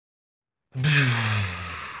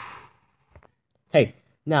Hey,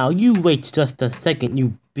 now you wait just a second,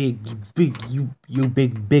 you big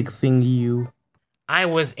thing, you. I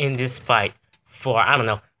was in this fight for, I don't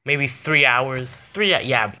know, maybe 3 hours.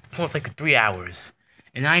 Yeah, most like 3 hours.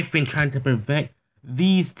 And I've been trying to prevent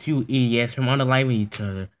these two idiots from unaliving each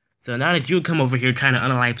other. So now that you come over here trying to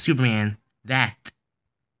unalive Superman, that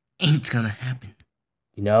ain't gonna happen.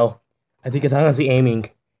 You know, I think it's honestly aiming.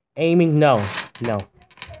 Aiming? No. No.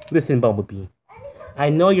 Listen, Bumblebee. I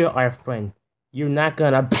know you're our friend. You're not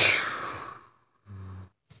gonna.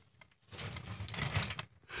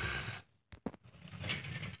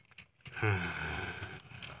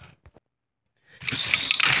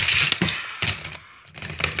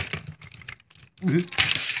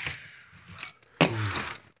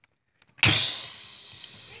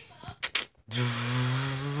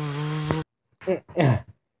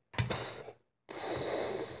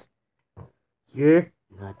 You're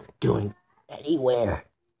not going anywhere.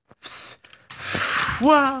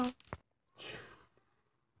 Wow.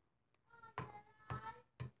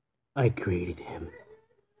 I created him,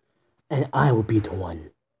 and I will be the one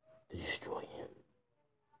to destroy him.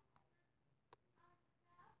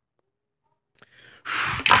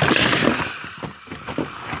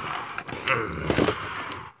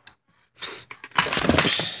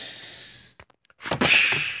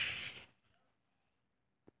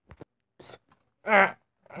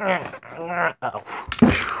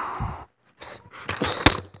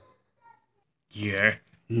 You're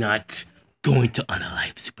not going to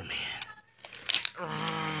unalive Superman.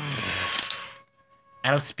 I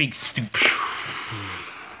don't speak stupid.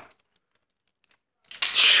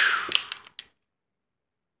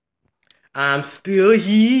 I'm still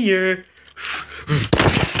here.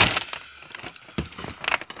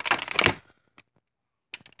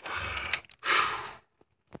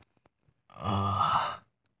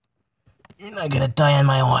 You're not gonna die on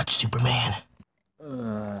my watch, Superman.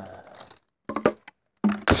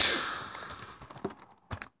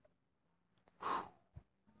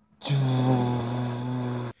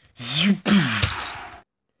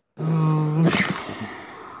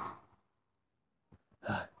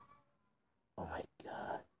 Oh my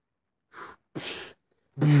god.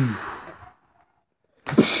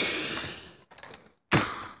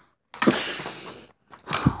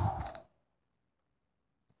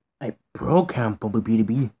 I programmed Bumblebee to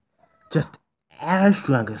be just as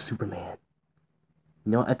strong as Superman.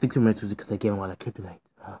 No, I think Superman was because I gave him a lot of kryptonite.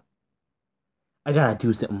 Huh? I gotta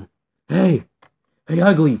do something. Hey! Hey,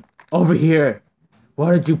 Ugly! Over here!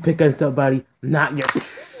 Why did you pick on somebody not your...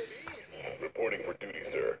 Reporting for duty,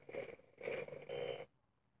 sir.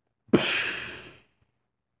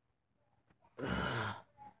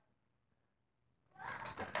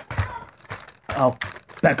 Oh,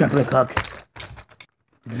 back up the cook.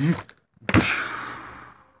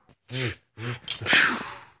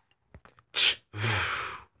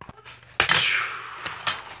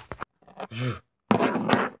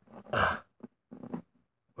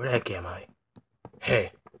 Where the heck am I?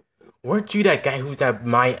 Hey, weren't you that guy who's at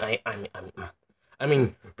my I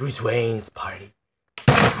mean Bruce Wayne's party?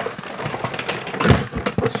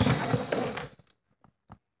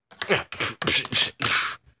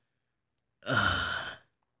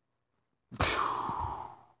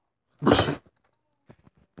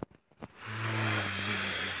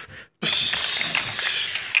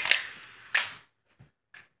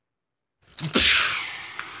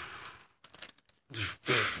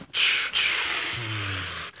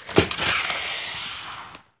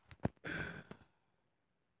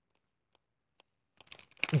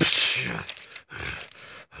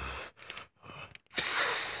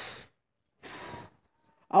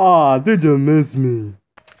 Aw, did you miss me?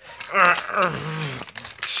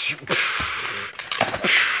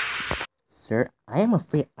 Sir, I am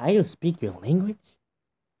afraid I don't speak your language,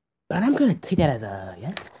 but I'm gonna take that as a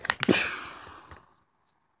yes.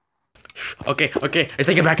 Okay, I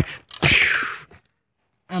take it back.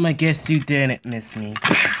 I guess you didn't miss me.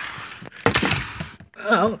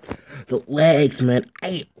 Oh, the legs, man.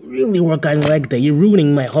 I really work on leg day. You're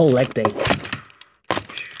ruining my whole leg day.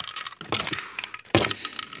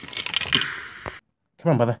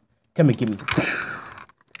 Come on, brother. Come and give me.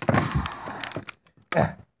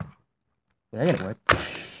 That didn't work.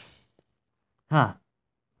 Huh.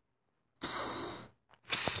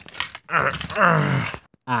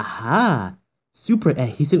 Aha! Super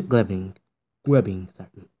adhesive grubbing, sorry.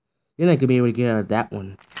 You're not gonna be able to get out of that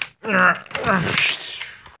one.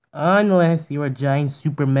 Unless you're a giant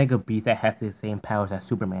super mega beast that has the same powers as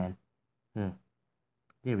Superman. Didn't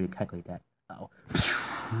really calculate that. Uh oh.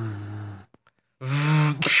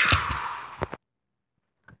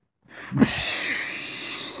 Come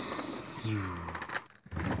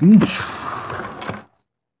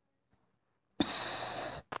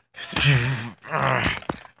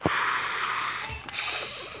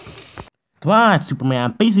on, Superman.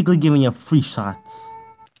 I'm basically giving you free shots.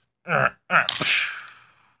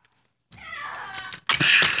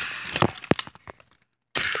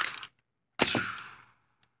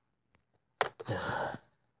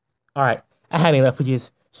 Alright, I had enough of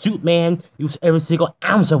this. Suit man, use every single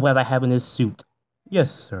ounce of web I have in this suit. Yes,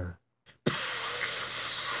 sir. Hey,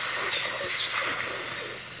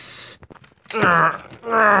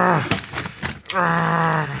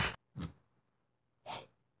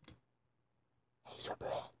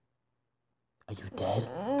 Superman. Are you dead?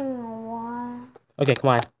 Okay, come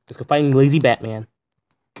on. Let's go find lazy Batman.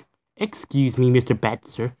 Excuse me, Mr.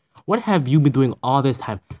 Batster. What have you been doing all this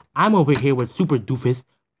time? I'm over here with Super Doofus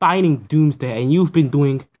fighting Doomsday, and you've been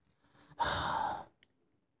doing...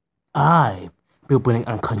 I've been putting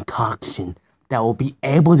a concoction that will be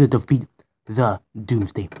able to defeat the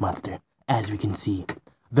Doomsday Monster. As we can see,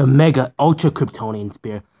 the Mega Ultra Kryptonian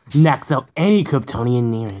Spear knocks out any Kryptonian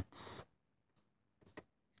near it.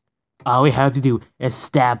 All we have to do is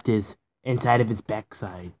stab this inside of its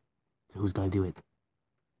backside. So who's gonna do it?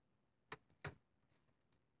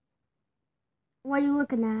 What are you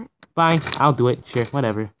looking at? Fine, I'll do it. Sure,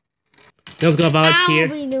 whatever. Who's gonna volunteer?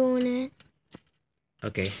 I'll be doing it.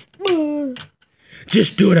 Okay.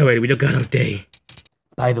 Just do it already. We don't got no day.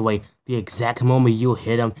 By the way, the exact moment you'll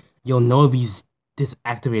hit him, you'll know if he's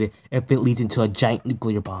disactivated if it leads into a giant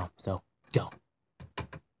nuclear bomb. So, go.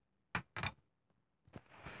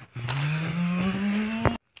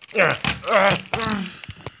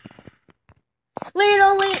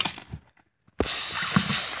 Little.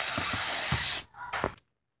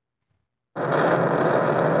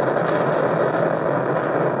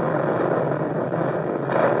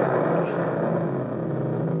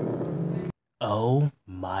 Oh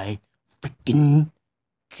my freaking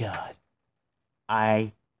god.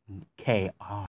 IKR.